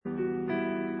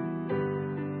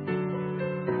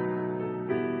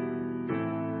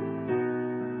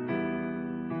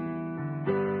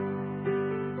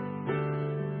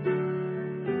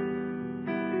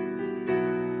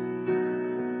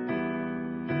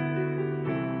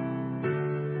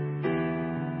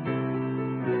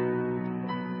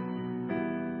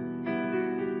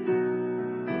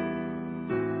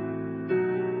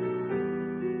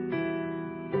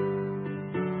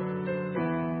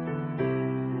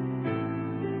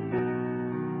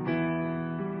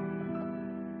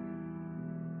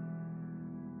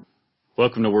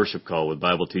Welcome to Worship Call with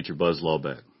Bible teacher Buzz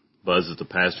Lawbeck. Buzz is the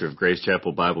pastor of Grace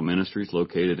Chapel Bible Ministries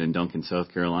located in Duncan,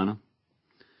 South Carolina.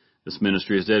 This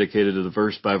ministry is dedicated to the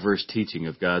verse-by-verse teaching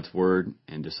of God's Word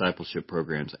and discipleship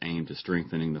programs aimed at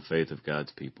strengthening the faith of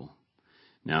God's people.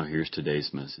 Now here's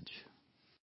today's message.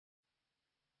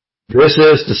 This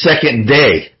is the second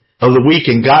day of the week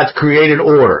in God's created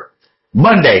order.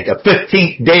 Monday, the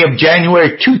 15th day of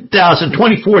January,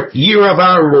 2024, year of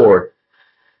our Lord.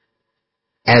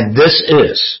 And this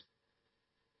is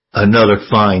another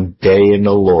fine day in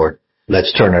the Lord.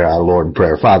 Let's turn to our Lord in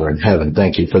prayer. Father in heaven,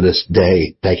 thank you for this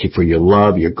day. Thank you for your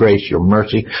love, your grace, your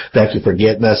mercy. Thank you for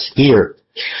getting us here.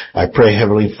 I pray,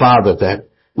 Heavenly Father, that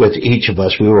with each of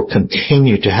us we will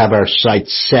continue to have our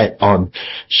sights set on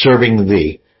serving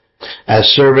Thee as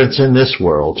servants in this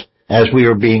world, as we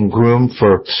are being groomed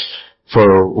for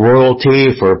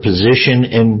royalty, for a position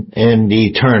in the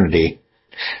eternity,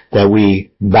 that we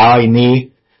bow a knee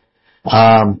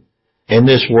in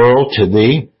this world to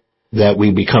Thee, that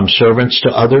we become servants to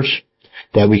others,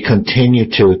 that we continue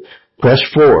to press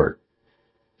forward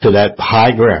to that high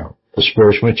ground of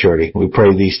spiritual maturity. We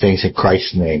pray these things in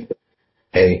Christ's name.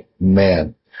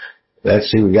 Amen. Let's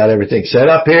see, we got everything set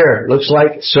up here. Looks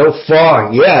like so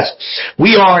far, yes.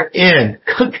 We are in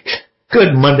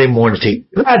good Monday morning to you.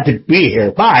 Glad to be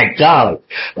here. My golly.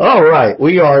 All right,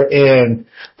 we are in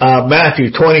Matthew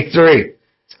 23.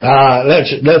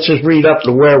 Let's just read up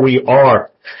to where we are.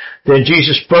 Then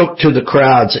Jesus spoke to the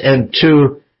crowds and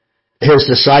to his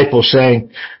disciples, saying,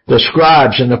 the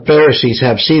scribes and the Pharisees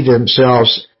have seated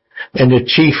themselves in the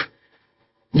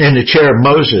chair of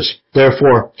Moses.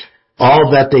 Therefore, all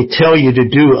that they tell you to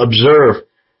do, observe,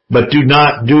 but do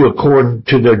not do according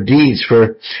to their deeds,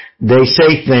 for they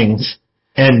say things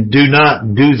and do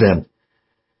not do them.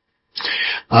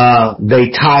 They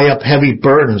tie up heavy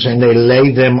burdens and they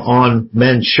lay them on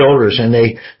men's shoulders, and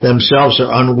they themselves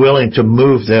are unwilling to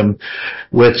move them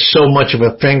with so much of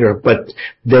a finger, but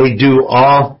they do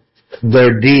all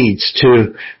their deeds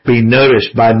to be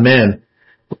noticed by men,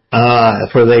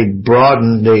 for they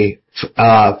broaden the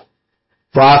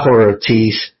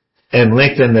faculties and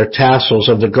lengthen their tassels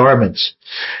of the garments.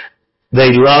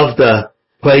 They love the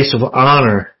place of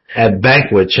honor at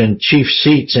banquets and chief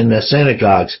seats in the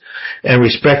synagogues and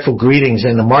respectful greetings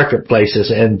in the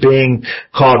marketplaces and being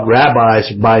called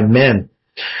rabbis by men.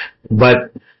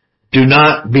 But do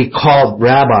not be called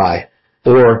rabbi,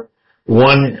 or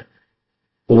one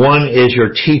is your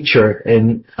teacher,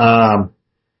 and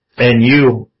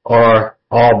you are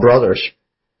all brothers.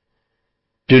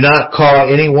 Do not call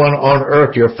anyone on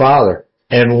earth your father,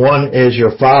 and one is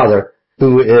your Father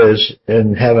who is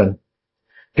in heaven.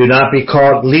 Do not be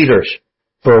called leaders,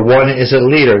 for one is a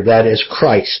leader, that is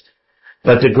Christ.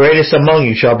 But the greatest among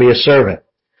you shall be a servant.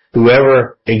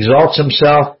 Whoever exalts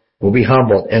himself will be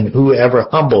humbled, and whoever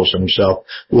humbles himself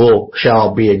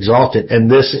shall be exalted. And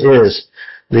this is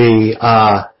the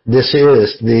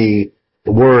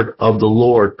word of the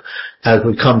Lord as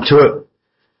we come to it.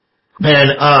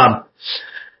 And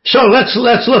so let's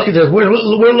look at this.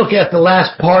 We're looking at the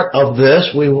last part of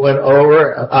this. We went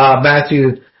over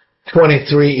Matthew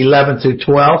 23:11 through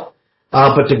 12.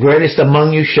 But the greatest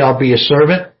among you shall be a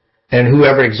servant, and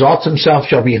whoever exalts himself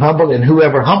shall be humbled, and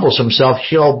whoever humbles himself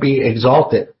shall be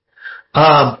exalted.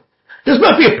 This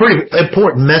might be a pretty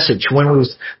important message when we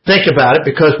think about it,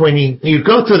 because when you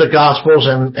go through the Gospels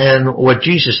and what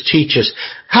Jesus teaches,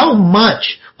 how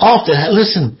much often,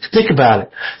 listen, think about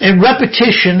it, and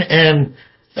repetition in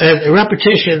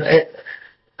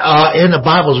the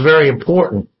Bible is very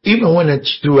important, even when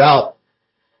it's throughout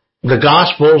the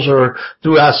Gospels or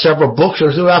throughout several books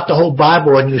or throughout the whole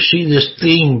Bible, and you see this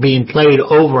theme being played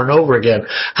over and over again.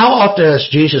 How often has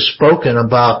Jesus spoken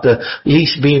about the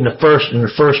least being the first and the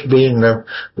first being the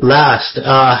last?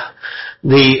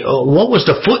 What was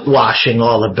the foot washing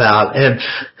all about? And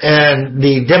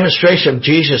the demonstration of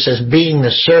Jesus as being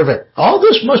the servant. All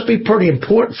this must be pretty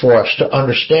important for us to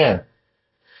understand.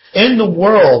 In the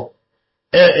world,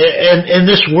 in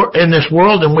this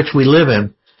world in which we live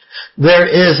in, there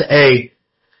is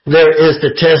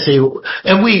the tendency,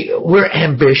 and we're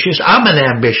ambitious. I'm an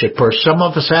ambitious person. Some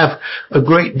of us have a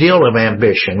great deal of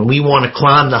ambition. We want to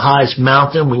climb the highest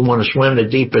mountain. We want to swim the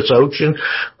deepest ocean.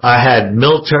 I had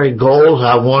military goals.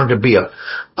 I wanted to be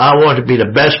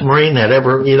the best Marine that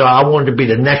ever, I wanted to be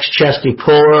the next Chesty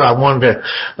Puller. I wanted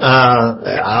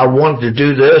to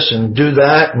do this and do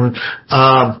that and,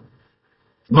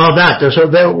 all that. So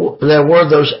there were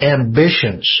those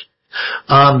ambitions.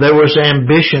 There was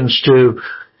ambitions to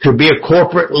be a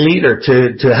corporate leader,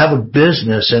 to have a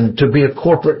business and to be a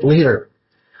corporate leader.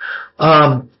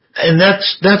 And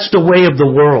that's the way of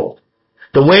the world.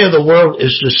 The way of the world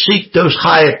is to seek those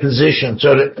higher positions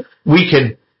so that we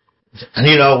can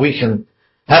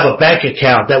have a bank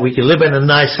account, that we can live in a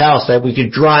nice house, that we can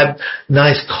drive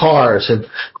nice cars, and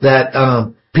that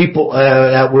people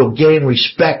that will gain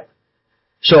respect.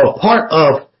 So a part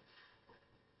of,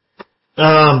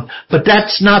 but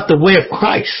that's not the way of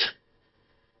Christ.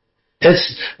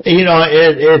 It's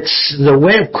the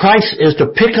way of Christ is to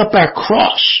pick up our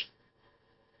cross,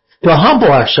 to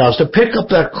humble ourselves, to pick up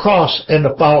that cross and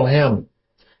to follow Him.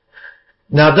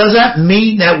 Now, does that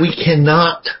mean that we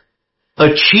cannot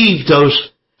achieve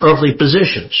those earthly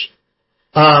positions?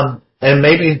 And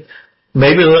maybe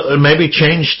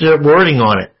change the wording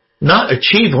on it. Not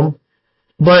achieve them,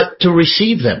 but to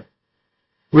receive them.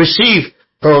 Receive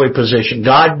early position.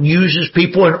 God uses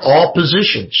people in all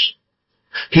positions.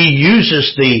 He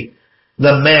uses the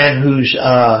man who's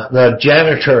the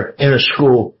janitor in a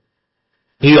school.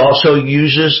 He also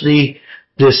uses the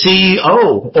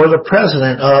CEO or the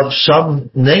president of some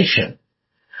nation.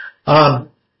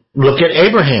 Look at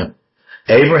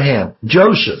Abraham,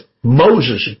 Joseph,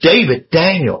 Moses, David,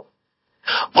 Daniel.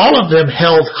 All of them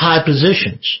held high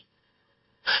positions.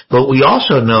 But we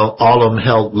also know all of them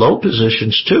held low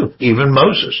positions too, even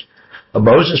Moses.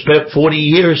 Moses spent 40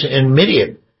 years in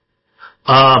Midian.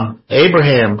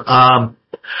 Abraham had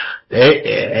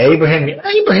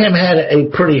a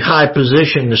pretty high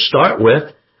position to start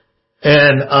with.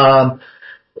 And,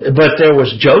 but there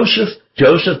was Joseph,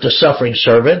 the suffering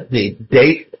servant.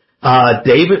 David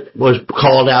was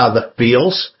called out of the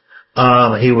fields.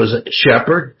 He was a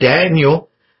shepherd. Daniel,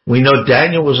 we know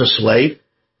Daniel was a slave.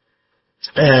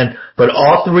 But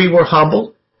all three were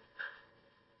humble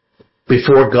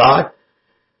before God.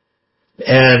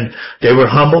 And they were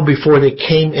humble before they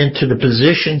came into the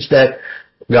positions that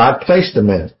God placed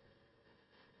them in.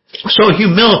 So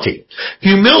humility.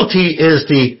 Humility is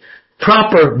the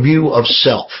proper view of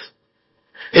self.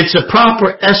 It's a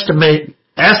proper estimate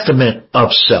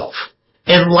of self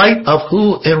in light of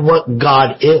who and what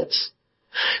God is.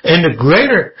 And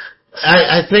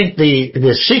I think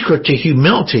the secret to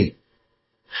humility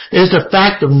is the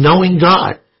fact of knowing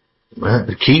God.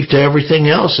 The key to everything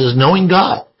else is knowing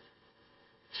God.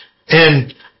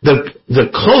 And the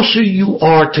closer you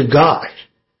are to God,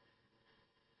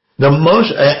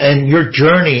 and your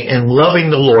journey in loving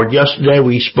the Lord. Yesterday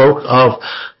we spoke of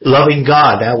loving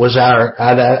God. That was our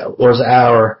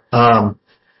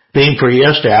theme for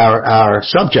yesterday. Our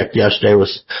subject yesterday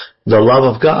was the love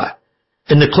of God.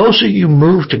 And the closer you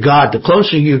move to God, the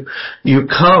closer you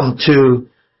come to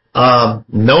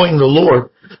knowing the Lord.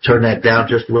 Turn that down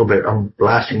just a little bit. I'm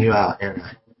blasting you out, aren't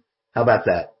I? How about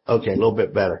that? Okay, a little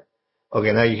bit better.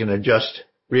 Okay, now you can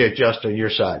readjust on your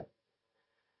side.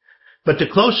 But the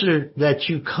closer that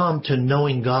you come to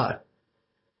knowing God,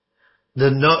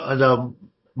 the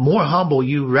more humble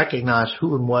you recognize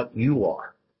who and what you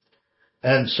are.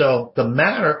 And so the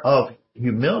matter of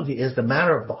humility is the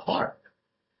matter of the heart,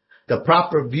 the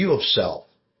proper view of self.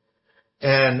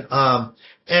 And a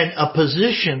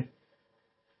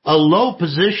low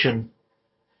position,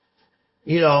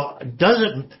 let's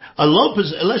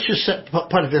just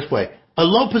put it this way. A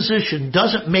low position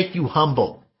doesn't make you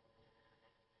humble.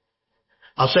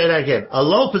 I'll say that again. A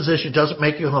low position doesn't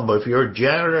make you humble. If you're a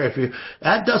janitor,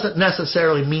 that doesn't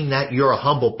necessarily mean that you're a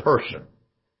humble person.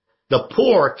 The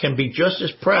poor can be just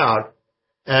as proud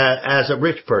as a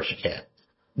rich person can.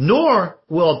 Nor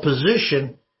will a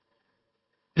position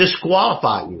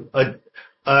disqualify you.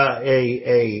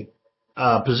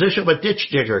 A position of a ditch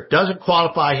digger doesn't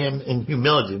qualify him in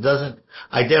humility. It doesn't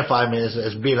identify him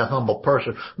as being a humble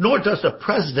person. Nor does the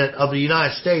President of the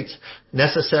United States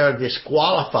necessarily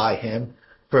disqualify him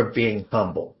for being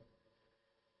humble.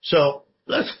 So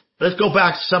let's go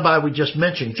back to somebody we just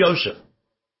mentioned, Joseph,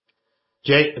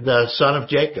 the son of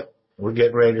Jacob. We're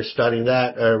getting ready to study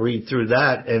that, read through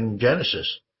that in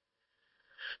Genesis.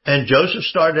 And Joseph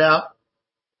started out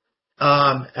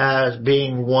as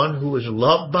being one who was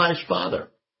loved by his father.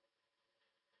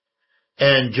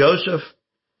 And Joseph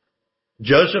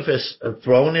is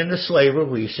thrown into slavery.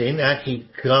 We've seen that.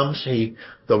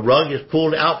 The rug is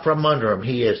pulled out from under him.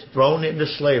 He is thrown into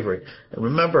slavery. And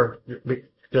remember,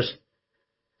 just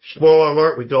spoiler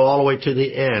alert, we go all the way to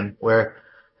the end where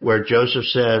Joseph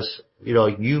says,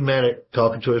 you meant it,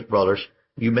 talking to his brothers,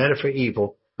 you meant it for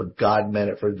evil, but God meant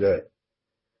it for good.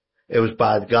 It was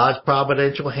by God's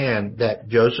providential hand that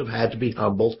Joseph had to be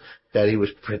humbled, that he was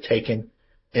taken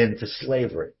into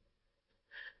slavery.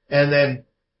 And then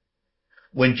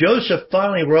when Joseph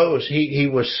finally rose, he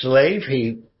was slave.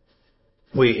 He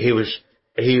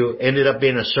ended up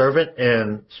being a servant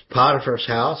in Potiphar's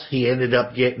house. He ended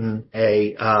up getting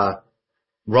a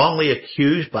wrongly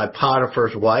accused by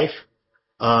Potiphar's wife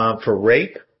for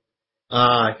rape.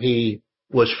 He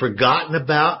was forgotten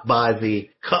about by the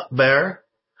cupbearer,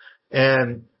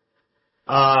 and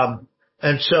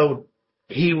so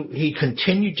he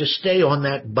continued to stay on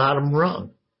that bottom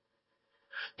rung.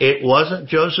 It wasn't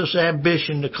Joseph's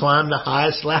ambition to climb the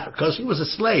highest ladder because he was a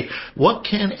slave. What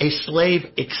can a slave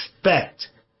expect?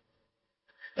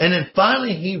 And then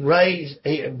finally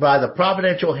by the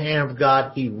providential hand of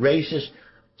God, he raises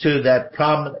to that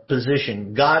prominent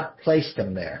position. God placed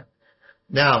him there.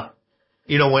 Now,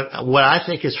 what I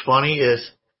think is funny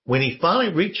is when he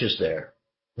finally reaches there,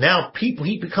 now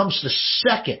he becomes the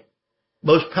second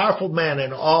most powerful man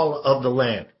in all of the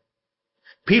land.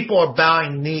 People are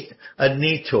bowing a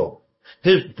knee to him.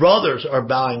 His brothers are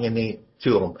bowing a knee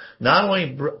to him. Not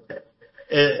only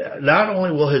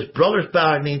will his brothers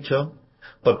bow a knee to him,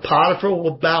 but Potiphar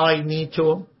will bow a knee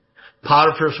to him.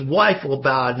 Potiphar's wife will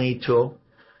bow a knee to him.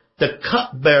 The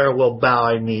cupbearer will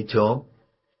bow a knee to him.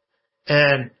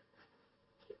 And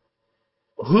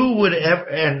who would ever,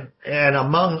 and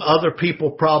among other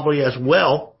people probably as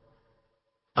well,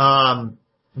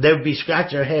 they would be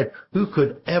scratching their head. Who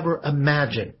could ever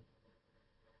imagine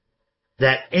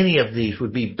that any of these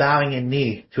would be bowing a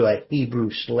knee to a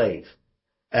Hebrew slave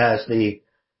as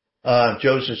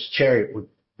Joseph's chariot would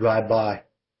drive by?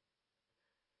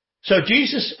 So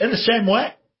Jesus, in the same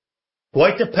way,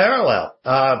 quite the parallel.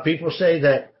 People say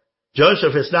that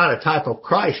Joseph is not a type of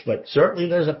Christ, but certainly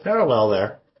there's a parallel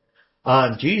there.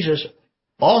 Jesus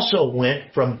also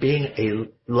went from being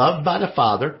loved by the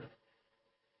Father,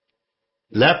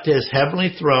 left his heavenly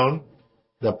throne,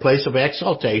 the place of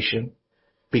exaltation,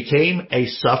 became a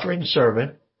suffering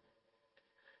servant,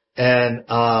 and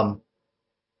at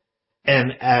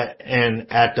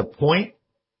the point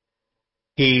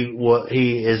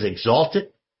he is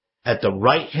exalted at the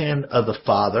right hand of the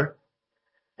Father,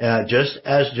 just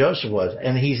as Joseph was,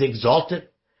 and he's exalted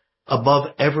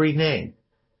above every name,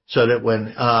 so that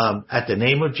when at the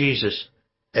name of Jesus,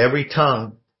 every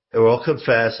tongue will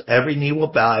confess, every knee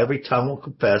will bow, every tongue will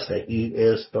confess that he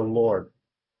is the Lord.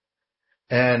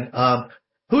 And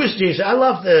who is Jesus? I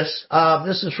love this.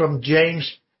 This is from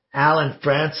James Allen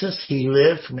Francis. He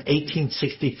lived from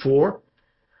 1864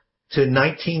 to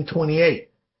 1928.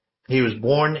 He was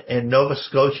born in Nova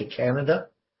Scotia, Canada.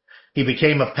 He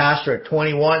became a pastor at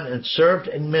 21 and served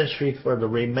in ministry for the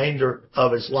remainder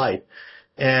of his life.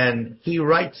 And he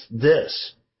writes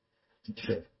this.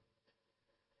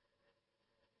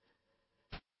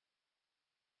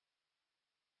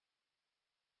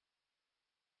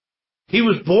 He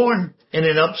was born in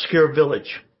an obscure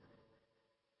village.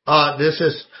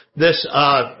 This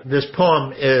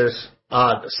poem is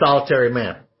Solitary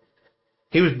Man.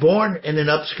 He was born in an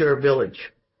obscure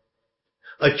village,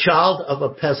 a child of a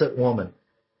peasant woman.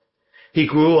 He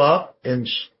grew up in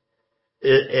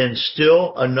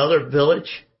still another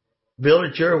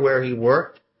villager where he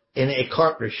worked in a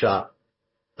carpenter shop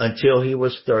until he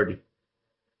was 30.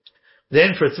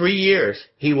 Then for 3 years,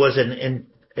 he was an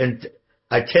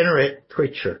itinerant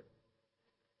preacher.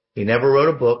 He never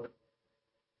wrote a book.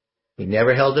 He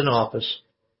never held an office.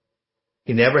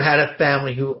 He never had a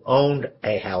family who owned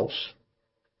a house.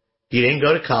 He didn't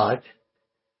go to college.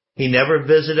 He never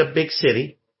visited a big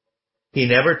city. He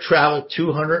never traveled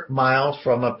 200 miles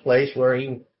from a place where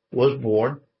he was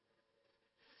born.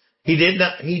 He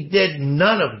did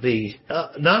none of the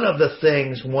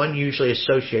things one usually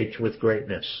associates with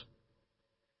greatness.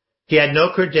 He had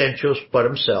no credentials but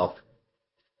himself.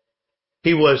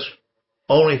 He was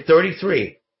only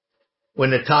 33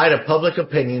 when the tide of public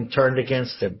opinion turned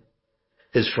against him.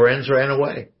 His friends ran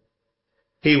away.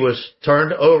 He was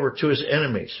turned over to his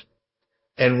enemies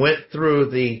and went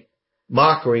through the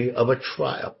mockery of a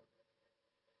trial.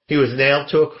 He was nailed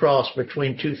to a cross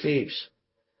between two thieves.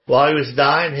 While he was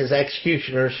dying, his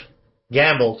executioners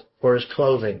gambled for his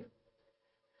clothing,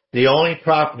 the only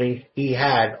property he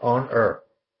had on earth.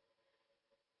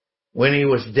 When he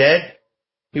was dead,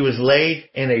 he was laid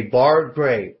in a barred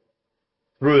grave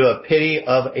through the pity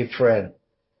of a friend.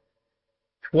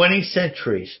 20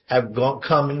 centuries have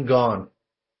come and gone,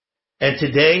 and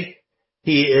today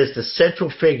he is the central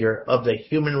figure of the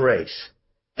human race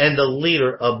and the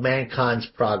leader of mankind's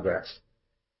progress.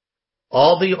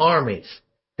 All the armies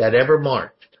that ever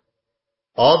marched,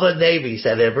 all the navies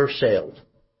that ever sailed,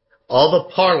 all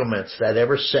the parliaments that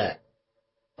ever sat,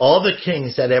 all the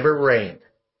kings that ever reigned,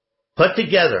 put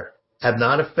together have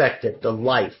not affected the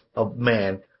life of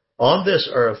man on this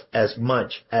earth as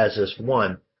much as this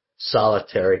one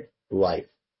solitary life.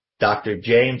 Dr.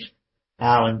 James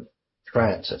Allen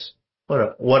Francis.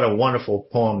 What a wonderful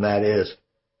poem that is.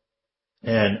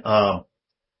 And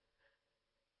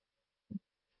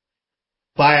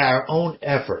by our own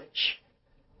efforts.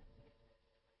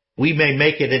 We may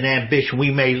make it an ambition. We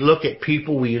may look at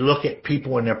people. We look at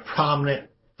people in their prominent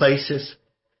places.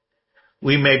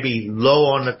 We may be low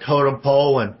on the totem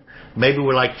pole, and maybe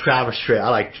we're like Travis Tritt.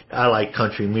 I like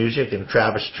country music, and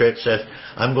Travis Tritt says,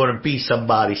 "I'm going to be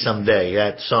somebody someday."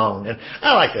 That song, and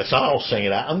I like that song. I'll sing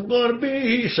it out. I'm going to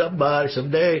be somebody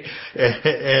someday,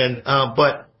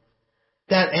 but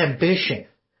that ambition,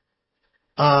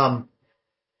 to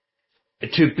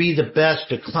be the best,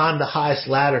 to climb the highest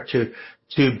ladder, to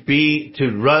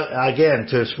run again,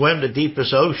 to swim the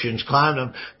deepest oceans, climb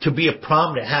them, to be a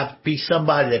prominent, be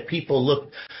somebody that people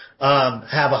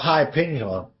have a high opinion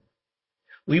on.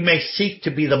 We may seek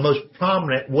to be the most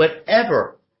prominent,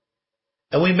 whatever,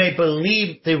 and we may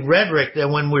believe the rhetoric that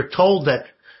when we're told that,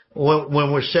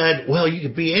 when we're said, well, you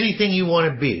can be anything you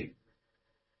want to be,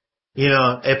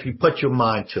 if you put your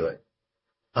mind to it.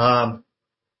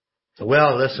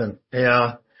 Well, listen,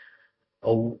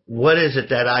 what is it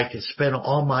that I could spend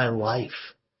all my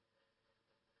life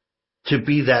to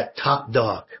be that top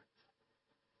dog,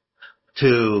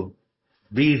 to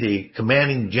be the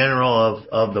commanding general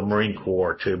of the Marine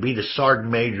Corps, to be the sergeant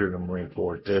major of the Marine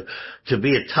Corps, to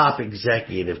be a top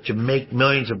executive, to make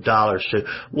millions of dollars, to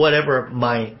whatever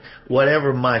my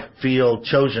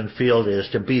chosen field is,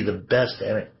 to be the best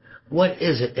at it. What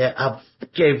is it? I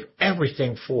gave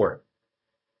everything for it.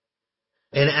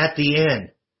 And at the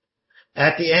end,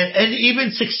 and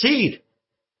even succeed,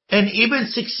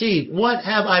 what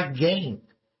have I gained?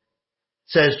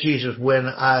 Says Jesus, when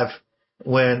I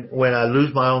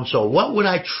lose my own soul. What would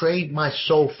I trade my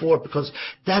soul for? Because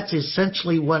that's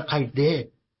essentially what I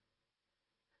did.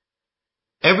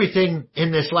 Everything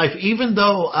in this life, even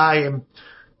though I am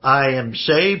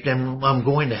saved and I'm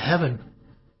going to heaven,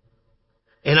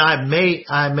 and I may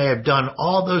have done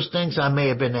all those things, I may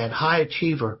have been that high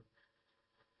achiever,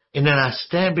 and then I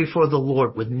stand before the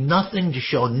Lord with nothing to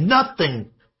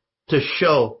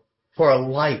show for a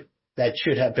life that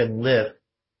should have been lived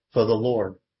for the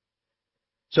Lord.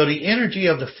 So the energy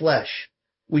of the flesh,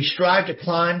 we strive to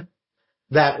climb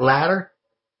that ladder,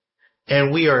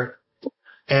 and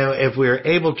if we're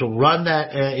able to run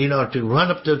that, to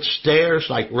run up the stairs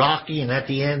like Rocky, and at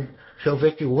the end show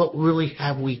victory, what really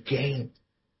have we gained?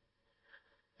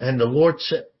 And the Lord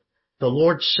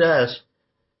says,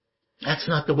 that's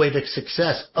not the way to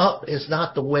success. Up is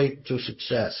not the way to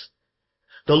success.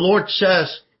 The Lord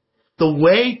says, the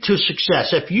way to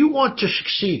success, if you want to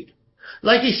succeed,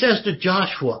 like he says to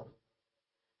Joshua,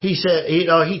 he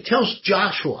tells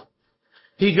Joshua,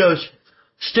 he goes,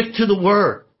 stick to the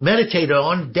word, meditate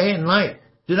on it day and night.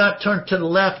 Do not turn to the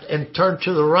left and turn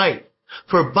to the right,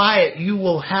 for by it you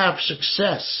will have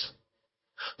success.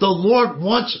 The Lord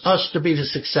wants us to be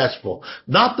successful,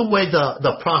 not the way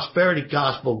the prosperity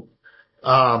gospel,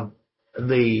 the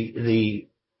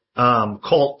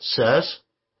cult says,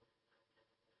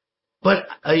 but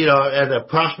the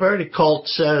prosperity cult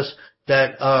says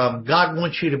that God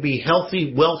wants you to be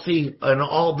healthy, wealthy, and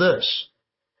all this.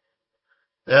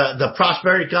 The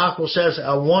prosperity gospel says,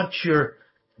 I want your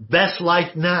best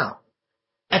life now.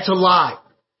 That's a lie.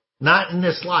 Not in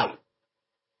this life.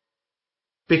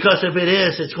 Because if it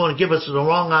is, it's going to give us the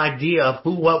wrong idea of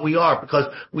what we are, because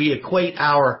we equate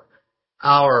our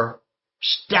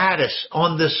status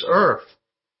on this earth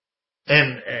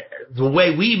and the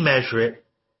way we measure it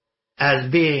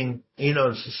as being,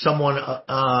 someone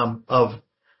of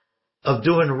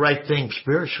doing the right thing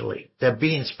spiritually, that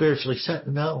being spiritually set.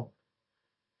 No.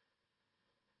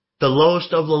 The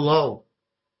lowest of the low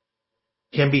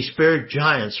can be spirit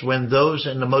giants when those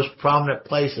in the most prominent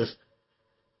places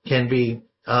can be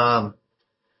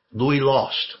Louis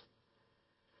lost.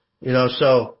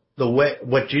 So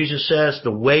what Jesus says,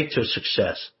 the way to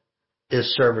success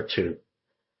is servitude.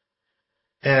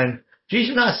 And Jesus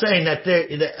is not saying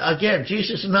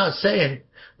Jesus is not saying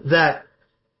that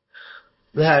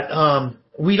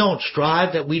we don't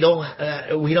strive, that we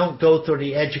don't go through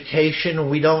the education,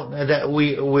 we're going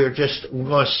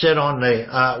to sit on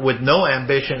with no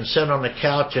ambition, sit on the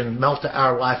couch and melt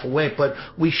our life away. But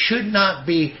we should not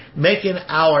be making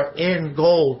our end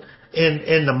goal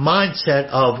in the mindset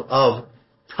of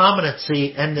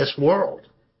prominency in this world.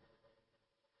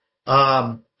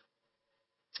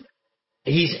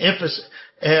 He's emphasizing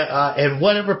in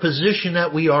whatever position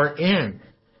that we are in.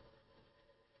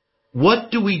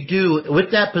 What do we do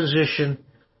with that position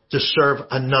to serve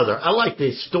another? I like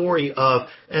the story of,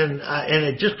 and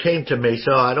it just came to me,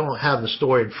 so I don't have the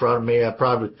story in front of me. I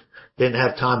probably didn't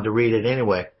have time to read it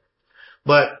anyway.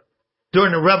 But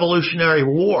during the Revolutionary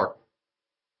War,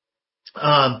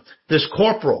 this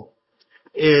corporal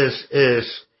is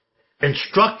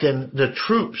instructing the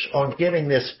troops on getting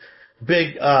this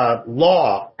big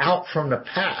log out from the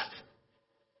path.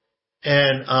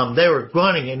 And they were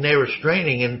grunting and they were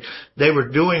straining and they were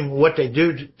doing what they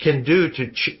can do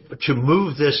to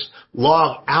move this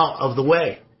log out of the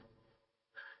way.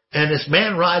 And this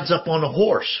man rides up on a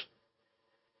horse.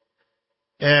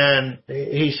 And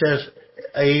he says,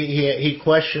 he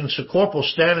questions the corporal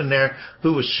standing there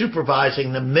who was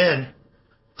supervising the men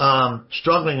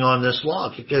struggling on this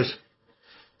log. He goes,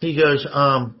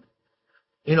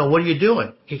 what are you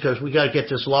doing? He goes, we got to get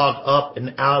this log up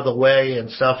and out of the way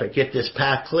and stuff and get this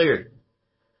path cleared.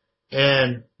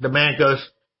 And the man goes,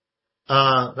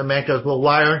 well,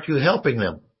 why aren't you helping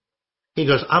them? He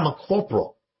goes, I'm a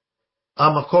corporal.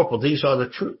 These are the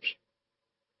troops.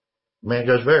 The man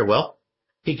goes, very well.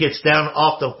 He gets down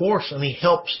off the horse and he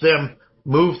helps them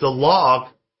move the log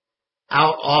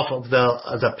out off of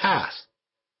the path.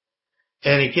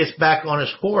 And he gets back on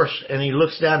his horse and he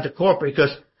looks down to corporal. He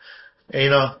goes, he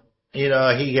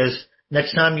goes,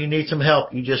 next time you need some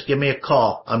help, you just give me a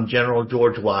call. I'm General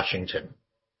George Washington.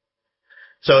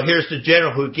 So here's the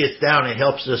general who gets down and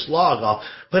helps this log off.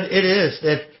 But it is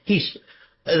that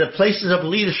the places of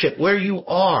leadership where you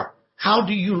are, how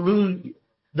do you lose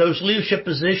those leadership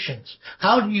positions?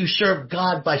 How do you serve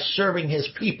God by serving His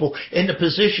people in the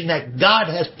position that God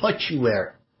has put you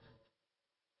there?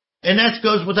 And that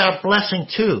goes with our blessing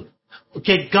too.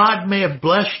 Okay, God may have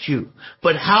blessed you,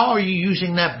 but how are you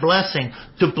using that blessing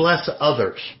to bless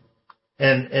others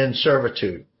and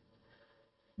servitude?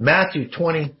 Matthew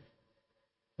 20:26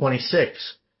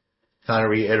 kind of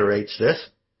reiterates this.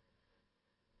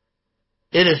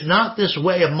 It is not this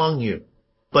way among you,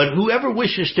 but whoever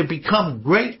wishes to become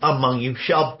great among you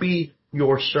shall be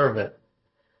your servant.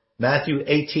 Matthew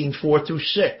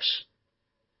 18:4-6.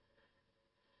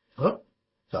 Oh,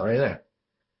 sorry there.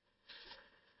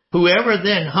 Whoever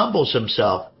then humbles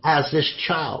himself as this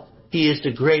child, he is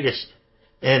the greatest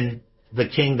in the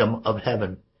kingdom of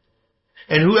heaven.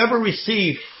 And whoever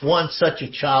receives one such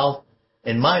a child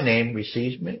in my name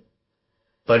receives me.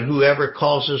 But whoever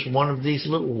causes one of these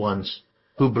little ones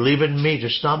who believe in me to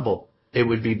stumble, it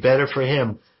would be better for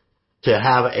him to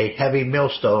have a heavy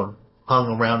millstone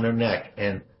hung around their neck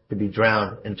and to be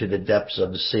drowned into the depths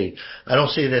of the sea. I don't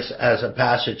see this as a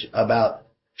passage about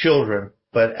children,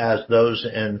 but as those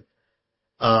in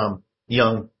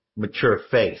young, mature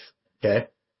faith. Okay?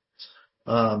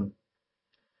 So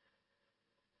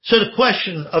the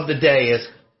question of the day is,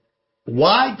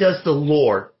 why does the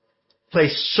Lord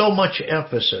place so much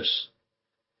emphasis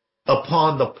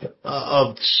upon the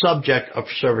subject of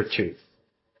servitude?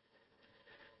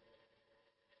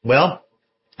 Well,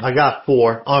 I got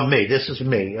 4 on me. This is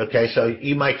me. Okay, so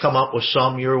you might come up with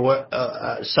some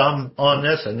on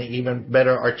this and even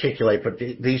better articulate, but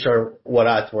these are what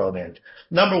I thrown in.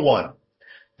 Number 1,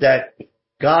 that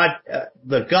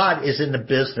God is in the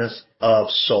business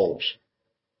of souls,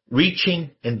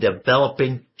 reaching and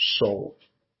developing souls.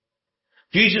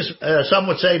 Jesus, some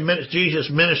would say Jesus'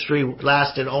 ministry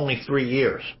lasted only 3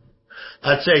 years.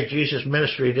 I'd say Jesus'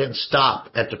 ministry didn't stop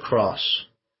at the cross.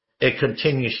 It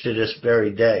continues to this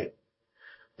very day.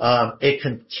 It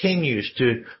continues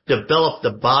to develop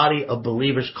the body of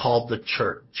believers called the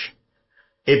church.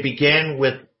 It began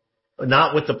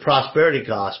not with the prosperity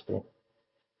gospel,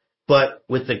 but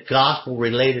with the gospel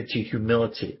related to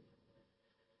humility.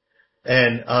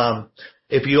 And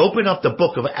if you open up the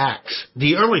book of Acts,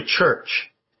 the early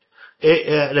church,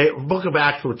 the book of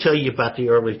Acts will tell you about the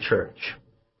early church.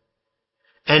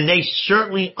 And they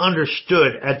certainly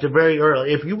understood at the very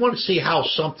early. If you want to see how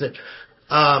something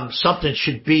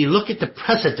should be, look at the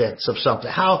precedents of something.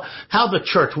 How the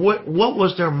church, what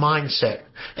was their mindset?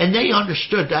 And they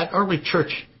understood, that early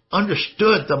church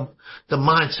understood the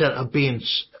mindset of being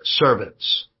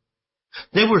servants.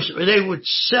 They would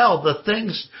sell the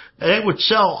things, they would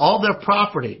sell all their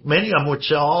property. Many of them would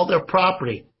sell all their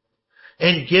property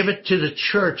and give it to the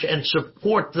church and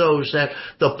support those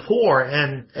the poor,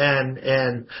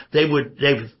 and they would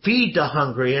feed the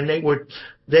hungry, and they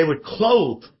would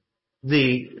clothe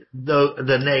the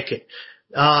naked.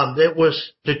 It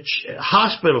was the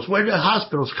hospitals. Where did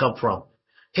hospitals come from?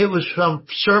 It was from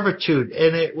servitude,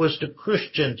 and it was the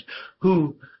Christians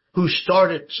who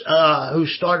started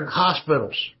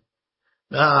hospitals.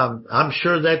 I'm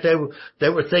sure that they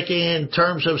were thinking in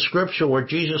terms of scripture where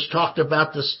Jesus talked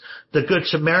about the Good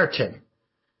Samaritan.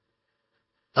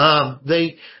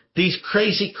 These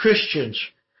crazy Christians,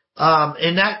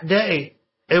 in that day,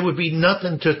 it would be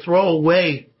nothing to throw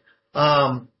away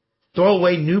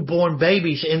newborn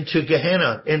babies into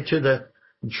Gehenna, into the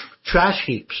trash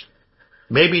heaps.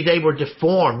 Maybe they were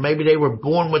deformed. Maybe they were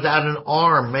born without an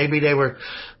arm. Maybe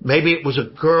it was a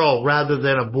girl rather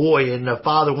than a boy, and the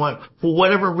father wanted, for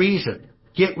whatever reason,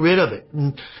 get rid of it.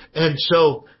 And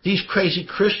so these crazy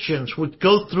Christians would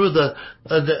go through the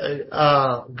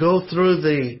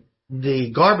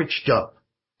garbage dump,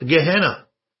 the Gehenna,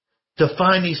 to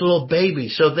find these little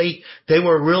babies. So they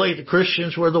were really, the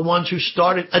Christians were the ones who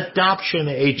started adoption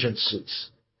agencies.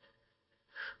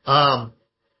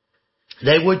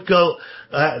 They would go,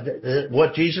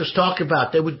 what Jesus talked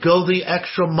about, they would go the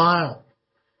extra mile.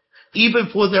 Even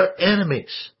for their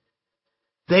enemies.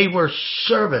 They were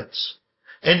servants.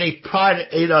 And they pride,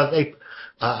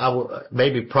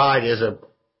 maybe pride is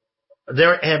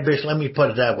their ambition, let me put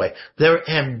it that way. Their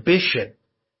ambition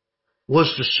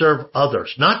was to serve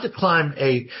others, not to climb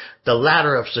the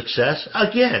ladder of success.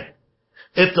 Again,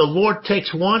 if the Lord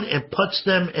takes one and puts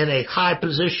them in a high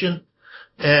position,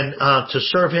 and to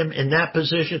serve him in that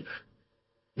position,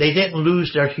 they didn't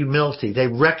lose their humility. They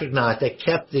recognized, they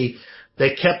kept the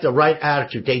right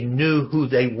attitude. They knew who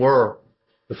they were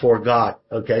before God.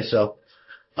 Okay, so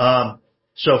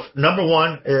number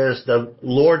one is the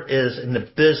Lord is in the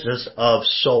business of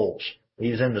souls.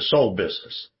 He's in the soul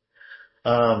business.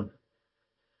 Then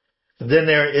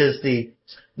there is the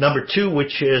number two,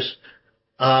 which is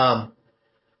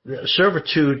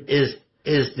servitude is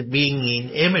being an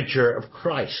imager of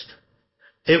Christ.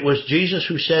 It was Jesus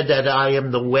who said that I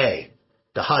am the way,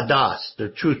 the hadas, the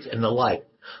truth and the light.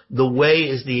 The way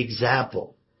is the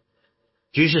example.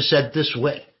 Jesus said this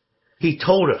way. He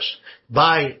told us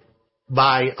by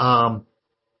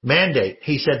mandate,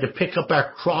 he said to pick up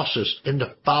our crosses and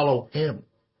to follow him.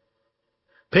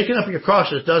 Picking up your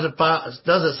crosses doesn't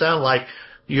sound like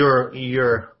your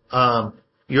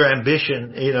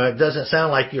ambition, it doesn't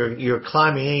sound like you're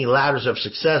climbing any ladders of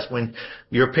success when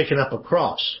you're picking up a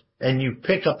cross. And you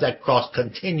pick up that cross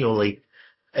continually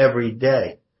every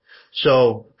day.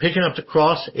 So picking up the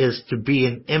cross is to be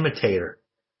an imitator,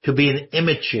 to be an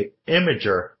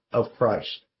imager of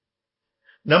Christ.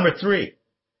 Number three.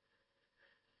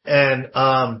 And,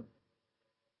 or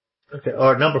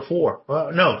number four.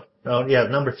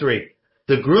 Number three.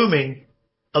 The grooming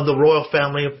of the royal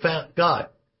family of God.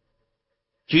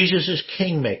 Jesus is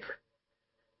kingmaker.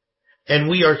 And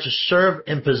we are to serve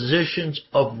in positions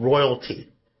of royalty.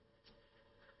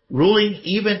 Ruling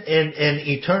even in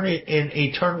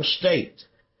eternal state.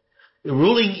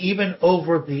 Ruling even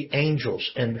over the angels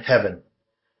in heaven.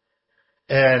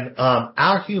 And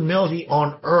our humility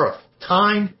on earth.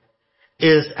 Time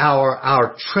is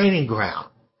our training ground.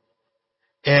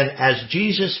 And as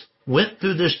Jesus went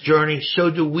through this journey, so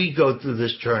do we go through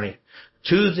this journey.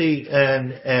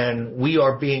 And we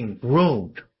are being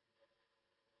groomed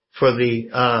for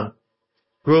that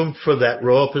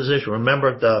royal position.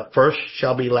 Remember, the first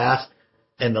shall be last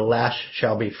and the last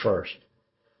shall be first.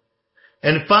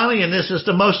 And finally, and this is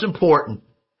the most important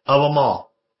of them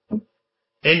all,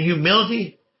 in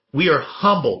humility, we are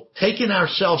humble, taking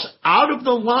ourselves out of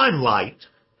the limelight,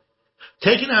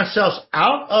 taking ourselves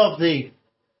out of the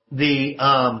view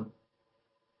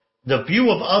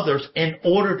of others in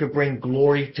order to bring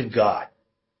glory to God.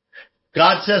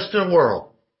 God says to the world,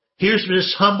 here's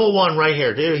this humble one right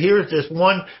here. Here's this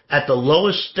one at the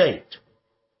lowest state.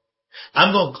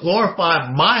 I'm going to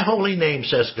glorify my holy name,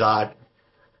 says God,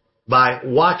 by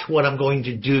watch what I'm going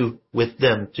to do with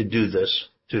them to do this,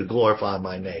 to glorify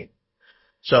my name.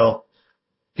 So,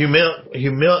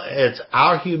 it's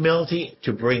our humility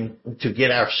to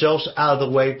get ourselves out of the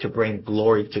way to bring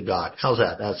glory to God. How's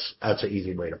that? That's an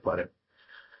easy way to put it.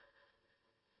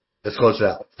 Let's close it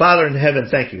out. Father in heaven,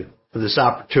 thank you for this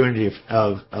opportunity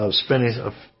of spending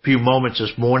a few moments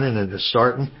this morning and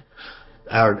starting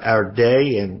our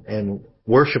day and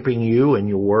worshiping you and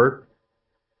your word.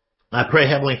 I pray,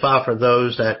 Heavenly Father, for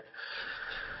those that,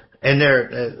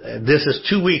 this is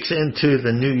 2 weeks into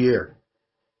the new year.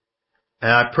 And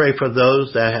I pray for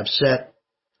those that have set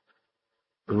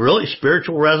really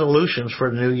spiritual resolutions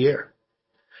for the new year.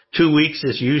 2 weeks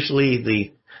is usually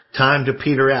the time to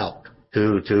peter out,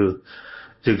 to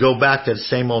go back to the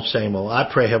same old. I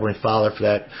pray, Heavenly Father, for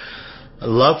that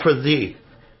love for Thee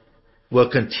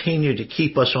will continue to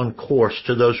keep us on course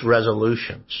to those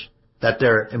resolutions, that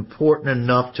they're important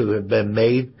enough to have been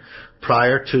made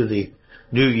prior to the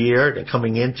new year, to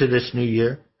coming into this new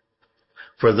year.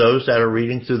 For those that are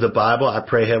reading through the Bible, I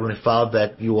pray, Heavenly Father,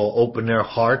 that you will open their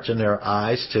hearts and their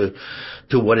eyes to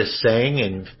what it's saying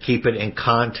and keep it in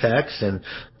context and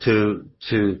to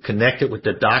connect it with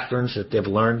the doctrines that they've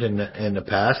learned in the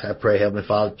past. I pray, Heavenly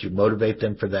Father, that you motivate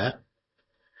them for that.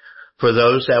 For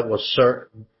those that will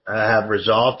have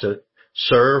resolved to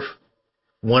serve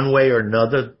one way or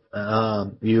another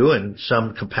you in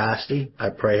some capacity. I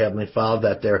pray, Heavenly Father,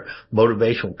 that their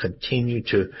motivation will continue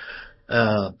to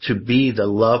be the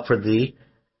love for Thee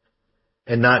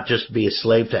and not just be a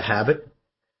slave to habit.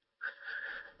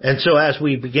 And so as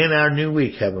we begin our new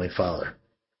week, Heavenly Father,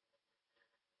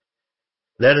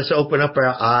 let us open up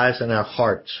our eyes and our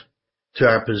hearts to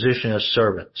our position as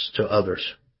servants to others.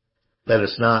 Let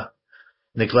us not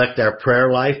neglect our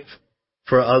prayer life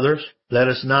for others. Let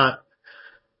us not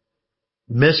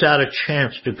miss out a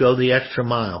chance to go the extra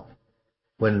mile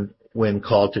when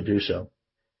called to do so.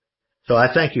 So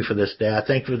I thank you for this day. I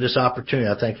thank you for this opportunity.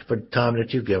 I thank you for the time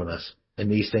that you've given us.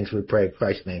 And these things we pray in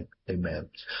Christ's name. Amen.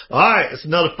 All right. It's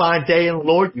another fine day in the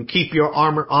Lord. You keep your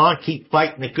armor on. Keep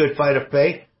fighting the good fight of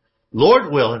faith.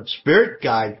 Lord willing, Spirit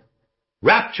guide,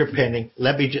 rapture pending.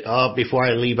 Before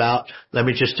I leave out, let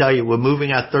me just tell you, we're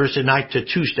moving our Thursday night to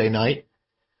Tuesday night.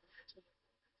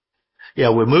 Yeah,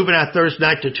 we're moving our Thursday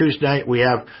night to Tuesday night. We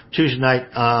have Tuesday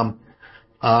night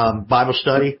Bible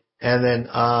study, and then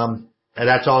and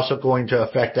that's also going to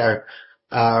affect our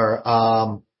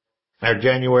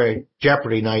January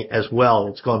Jeopardy night as well.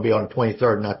 It's going to be on the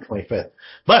 23rd, not the 25th.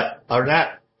 But other than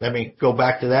that, let me go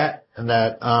back to that, and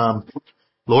that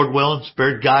Lord willing,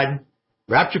 Spirit guiding,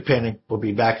 rapture pending, we'll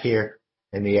be back here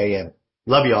in the AM.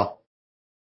 Love y'all.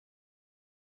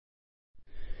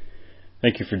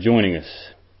 Thank you for joining us.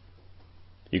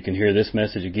 You can hear this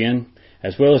message again,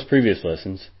 as well as previous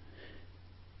lessons,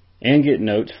 and get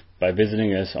notes by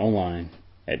visiting us online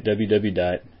at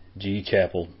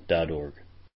www.gchapel.org.